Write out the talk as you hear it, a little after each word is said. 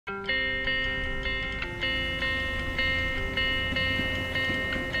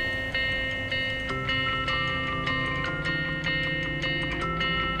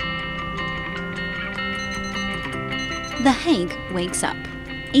The Hague wakes up,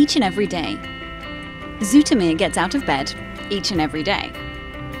 each and every day. Zoetermeer gets out of bed, each and every day.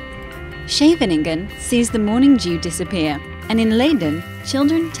 Scheveningen sees the morning dew disappear, and in Leiden,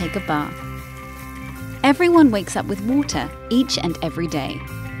 children take a bath. Everyone wakes up with water, each and every day.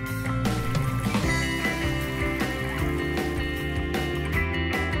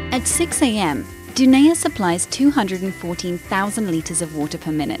 At 6 a.m, Dunea supplies 214,000 litres of water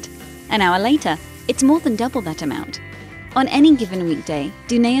per minute. An hour later, it's more than double that amount. On any given weekday,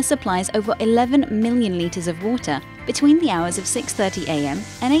 Dunea supplies over 11 million litres of water between the hours of 6:30 a.m.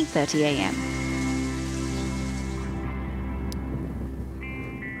 and 8:30 a.m.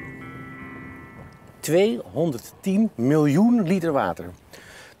 $210 miljoen liter water.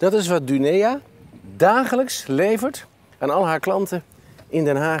 Dat is wat Dunea dagelijks levert aan al haar klanten in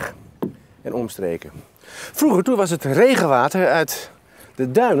Den Haag en omstreken. Vroeger toen was het regenwater uit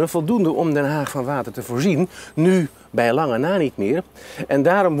de duinen voldoende om Den Haag van water te voorzien. Nu bij lange na niet meer. En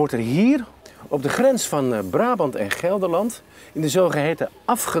daarom wordt er hier op de grens van Brabant en Gelderland in de zogeheten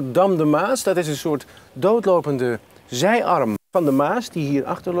afgedamde Maas, dat is een soort doodlopende zijarm van de Maas die hier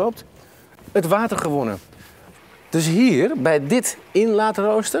achterloopt, het water gewonnen. Dus hier bij dit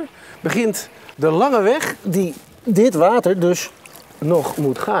inlaatrooster begint de lange weg die dit water dus nog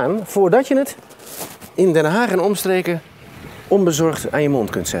moet gaan voordat je het in Den Haag en omstreken onbezorgd aan je mond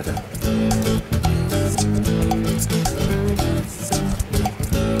kunt zetten.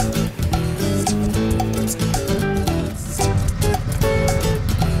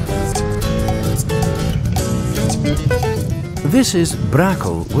 This is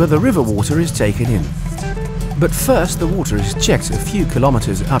Brakel, where the river water is taken in. But first the water is checked a few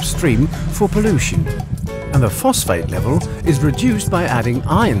kilometers upstream for pollution, and the phosphate level is reduced by adding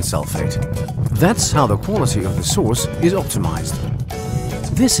iron sulfate. That's how the quality of the source is optimized.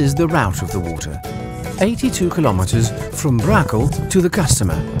 This is the route of the water, 82 kilometers from Brakel to the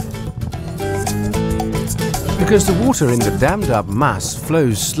customer. Because the water in the dammed up Maas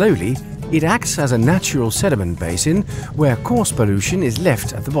flows slowly, it acts as a natural sediment basin where coarse pollution is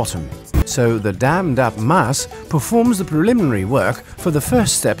left at the bottom. So the dammed up Maas performs the preliminary work for the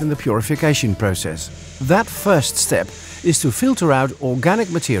first step in the purification process. That first step is to filter out organic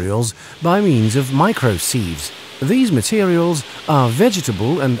materials by means of microsieves. These materials are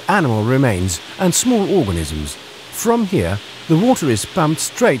vegetable and animal remains and small organisms. From here, the water is pumped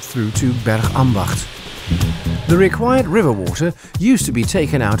straight through to Bergambacht. The required river water used to be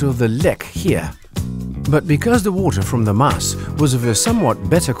taken out of the lek here. But because the water from the Maas was of a somewhat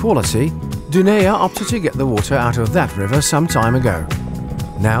better quality, Dunea opted to get the water out of that river some time ago.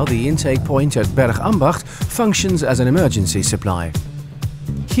 Now the intake point at Bergambacht functions as an emergency supply.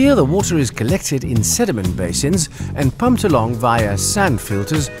 Here the water is collected in sediment basins and pumped along via sand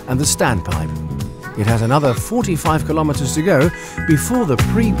filters and the standpipe. It has another 45 kilometers to go before the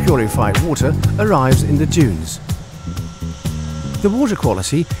pre-purified water arrives in the dunes. The water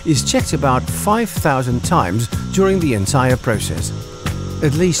quality is checked about 5,000 times during the entire process,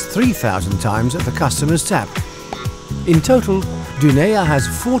 at least 3,000 times at the customer's tap. In total, Dunea has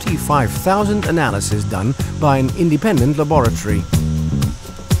 45,000 analyses done by an independent laboratory.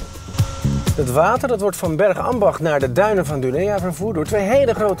 Het water dat wordt van Bergambacht naar de duinen van Dunea vervoerd door twee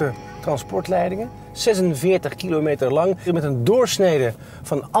hele grote transportleidingen, 46 kilometer lang, met een doorsnede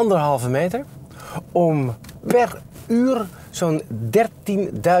van 1,5 meter, om per uur zo'n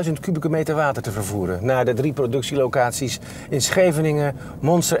 13.000 kubieke meter water te vervoeren naar de 3 productielocaties in Scheveningen,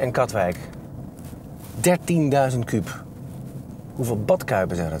 Monster en Katwijk. 13.000 kuub. Hoeveel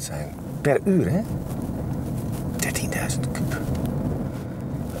badkuipen zou dat zijn? Per uur, hè? 13.000 kuub.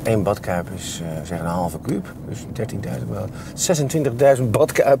 1 badkuip is zeg een halve kuub, dus 13.000 wel. 26.000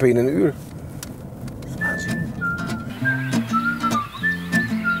 badkuipen in een uur. Dat is waanzin.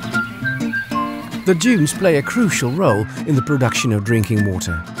 The dunes play a crucial role in the production of drinking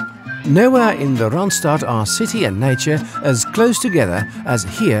water. Nowhere in the Randstad are city and nature as close together as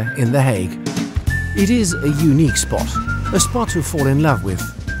here in The Hague. It is a unique spot, a spot to fall in love with.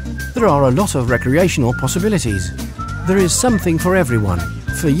 There are a lot of recreational possibilities. There is something for everyone,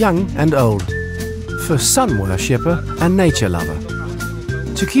 for young and old, for sun worshipper and nature lover.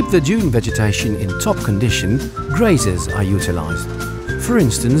 To keep the dune vegetation in top condition, grazers are utilized. For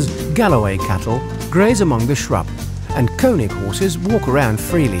instance, Galloway cattle graze among the shrub, and Konig horses walk around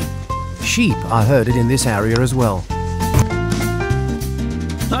freely. Sheep are herded in this area as well.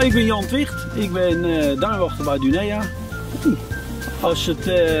 Nou, ik ben Jan Twicht, ik ben duinwachter bij Dunea.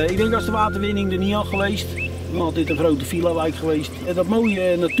 Ik denk als de waterwinning er niet had geweest, dan had dit een grote villa-wijk geweest. En dat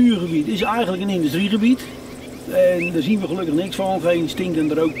mooie natuurgebied is eigenlijk een industriegebied. En daar zien we gelukkig niks van. Geen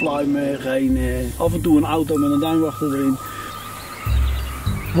stinkende rookpluim, geen af en toe een auto met een duinwachter erin.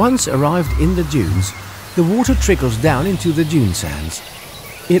 Once arrived in the dunes, the water trickles down into the dune sands.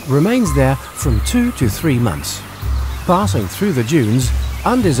 It remains there from 2 to 3 months. Passing through the dunes,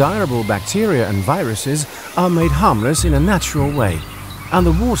 undesirable bacteria and viruses are made harmless in a natural way, and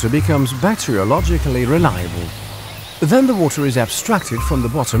the water becomes bacteriologically reliable. Then the water is abstracted from the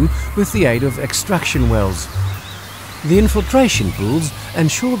bottom with the aid of extraction wells. The infiltration pools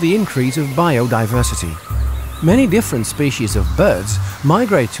ensure the increase of biodiversity. Many different species of birds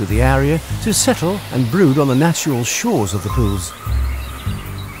migrate to the area to settle and brood on the natural shores of the pools.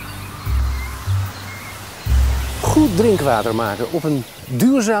 Goed drinkwater maken op een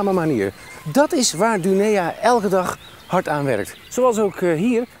duurzame manier. Dat is waar Dunea elke dag hard aan werkt. Zoals ook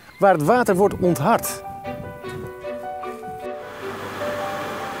hier, waar het water wordt onthard.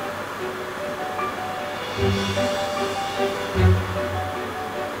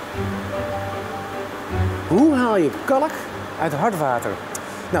 Hoe haal je kalk uit hard water?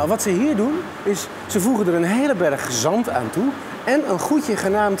 Nou, wat ze hier doen, is ze voegen er een hele berg zand aan toe en een goedje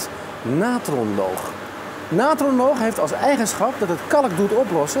genaamd natronloog. Natronloog heeft als eigenschap dat het kalk doet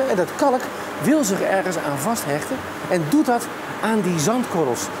oplossen en dat kalk wil zich ergens aan vasthechten en doet dat aan die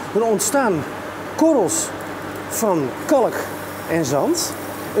zandkorrels. Er ontstaan korrels van kalk en zand,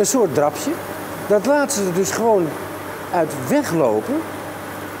 een soort drapje. Dat laten ze er dus gewoon uit weglopen.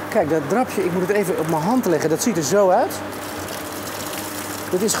 Kijk, dat drapje, ik moet het even op mijn hand leggen, dat ziet er zo uit.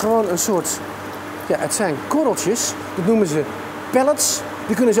 Dat is gewoon een soort, ja, het zijn korreltjes, dat noemen ze pellets.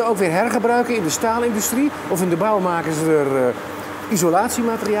 Die kunnen ze ook weer hergebruiken in de staalindustrie of in de bouw maken ze er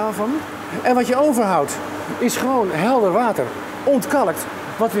isolatiemateriaal van. En wat je overhoudt is gewoon helder water, ontkalkt,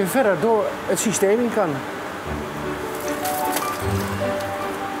 wat weer verder door het systeem in kan.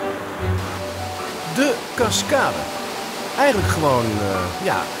 De cascade. Eigenlijk gewoon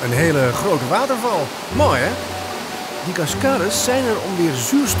een hele grote waterval. Mooi hè? Die cascades zijn er om weer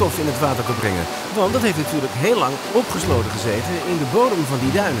zuurstof in het water te brengen. Want dat heeft natuurlijk heel lang opgesloten gezeten in de bodem van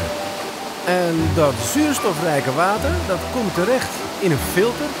die duinen. En dat zuurstofrijke water dat komt terecht in een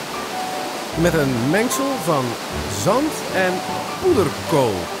filter met een mengsel van zand en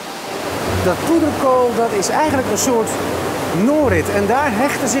poederkool. Dat poederkool dat is eigenlijk een soort noorit. En daar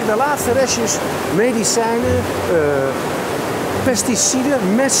hechten zich de laatste restjes medicijnen,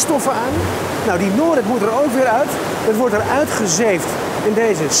 pesticiden, meststoffen aan. Nou, die noorit moet er ook weer uit. Het wordt eruit gezeefd in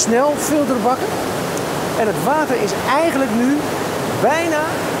deze snelfilterbakken. En het water is eigenlijk nu bijna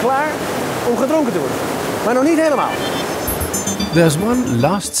klaar om gedronken te worden. Maar nog niet helemaal. There's one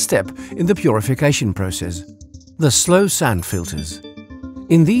last step in the purification process. The slow sand filters.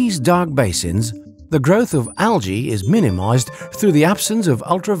 In these dark basins, the growth of algae is minimized through the absence of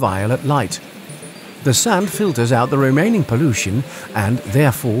ultraviolet light. The sand filters out the remaining pollution and,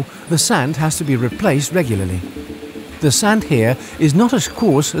 therefore, the sand has to be replaced regularly. The sand here is not as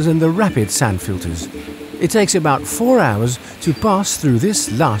coarse as in the rapid sand filters. It takes about 4 hours to pass through this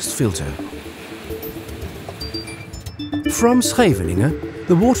last filter. From Scheveningen,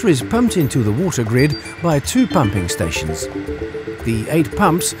 the water is pumped into the water grid by 2 pumping stations. The 8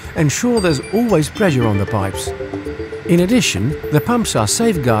 pumps ensure there's always pressure on the pipes. In addition, the pumps are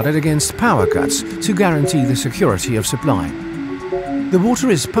safeguarded against power cuts to guarantee the security of supply. The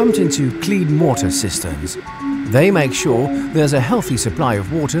water is pumped into clean water cisterns. They make sure there's a healthy supply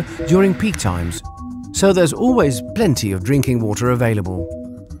of water during peak times, so there's always plenty of drinking water available.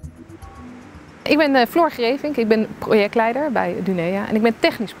 Ik ben Floor Grevink, ik ben projectleider bij Dunea en ik ben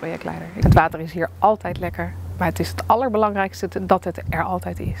technisch projectleider. Het water is hier altijd lekker, maar het is het allerbelangrijkste dat het er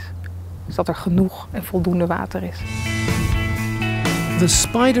altijd is. Dus dat er genoeg en voldoende water is. The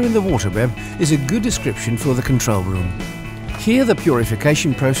spider in the waterweb is a good description for the control room. Here the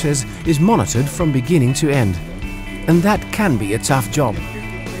purification process is monitored from beginning to end. And that can be a tough job.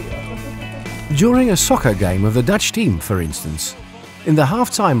 During a soccer game of the Dutch team, for instance, in the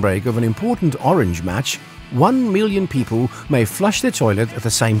half-time break of an important orange match, 1 million people may flush the toilet at the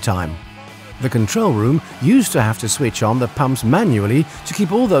same time. The control room used to have to switch on the pumps manually to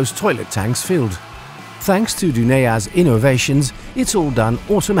keep all those toilet tanks filled. Thanks to Dunea's innovations, it's all done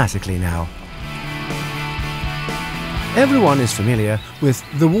automatically now. Everyone is familiar with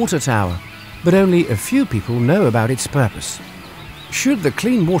the water tower, but only a few people know about its purpose. Should the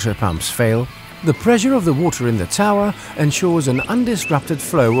clean water pumps fail, the pressure of the water in the tower ensures an undisrupted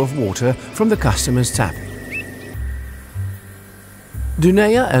flow of water from the customer's tap.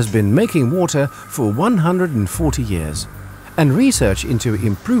 Dunea has been making water for 140 years, and research into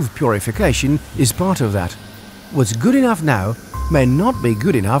improved purification is part of that. What's good enough now may not be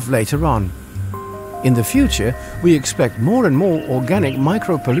good enough later on. In the future, we expect more and more organic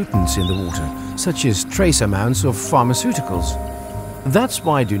micropollutants in the water, such as trace amounts of pharmaceuticals. That's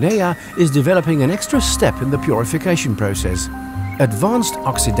why Dunea is developing an extra step in the purification process: advanced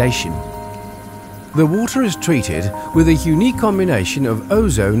oxidation. The water is treated with a unique combination of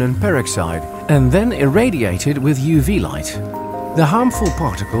ozone and peroxide and then irradiated with UV light. The harmful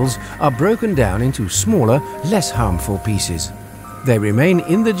particles are broken down into smaller, less harmful pieces. They remain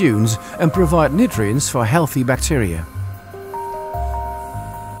in the dunes and provide nutrients for healthy bacteria.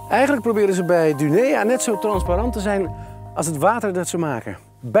 Eigenlijk proberen ze bij Dunea net zo transparant te zijn als het water dat ze maken.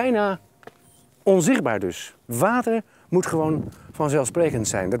 Bijna onzichtbaar dus. Water moet gewoon vanzelfsprekend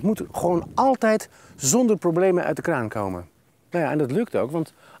zijn. Dat moet gewoon altijd zonder problemen uit de kraan komen. Nou ja, en dat lukt ook,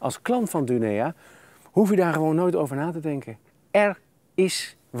 want als klant van Dunea hoef je daar gewoon nooit over na te denken. Er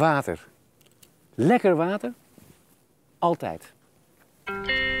is water. Lekker water. Altijd.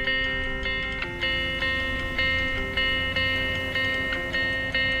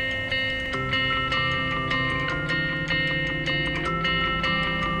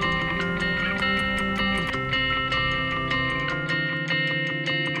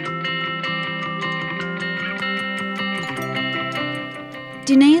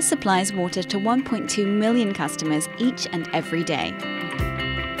 Dunea supplies water to 1.2 million customers each and every day.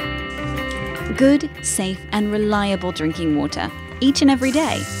 Good, safe and reliable drinking water each and every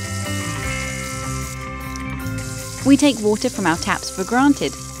day. We take water from our taps for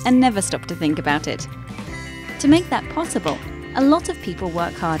granted and never stop to think about it. To make that possible, a lot of people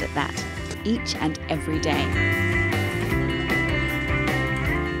work hard at that each and every day.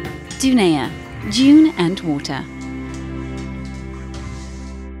 Dunea, Dune and water.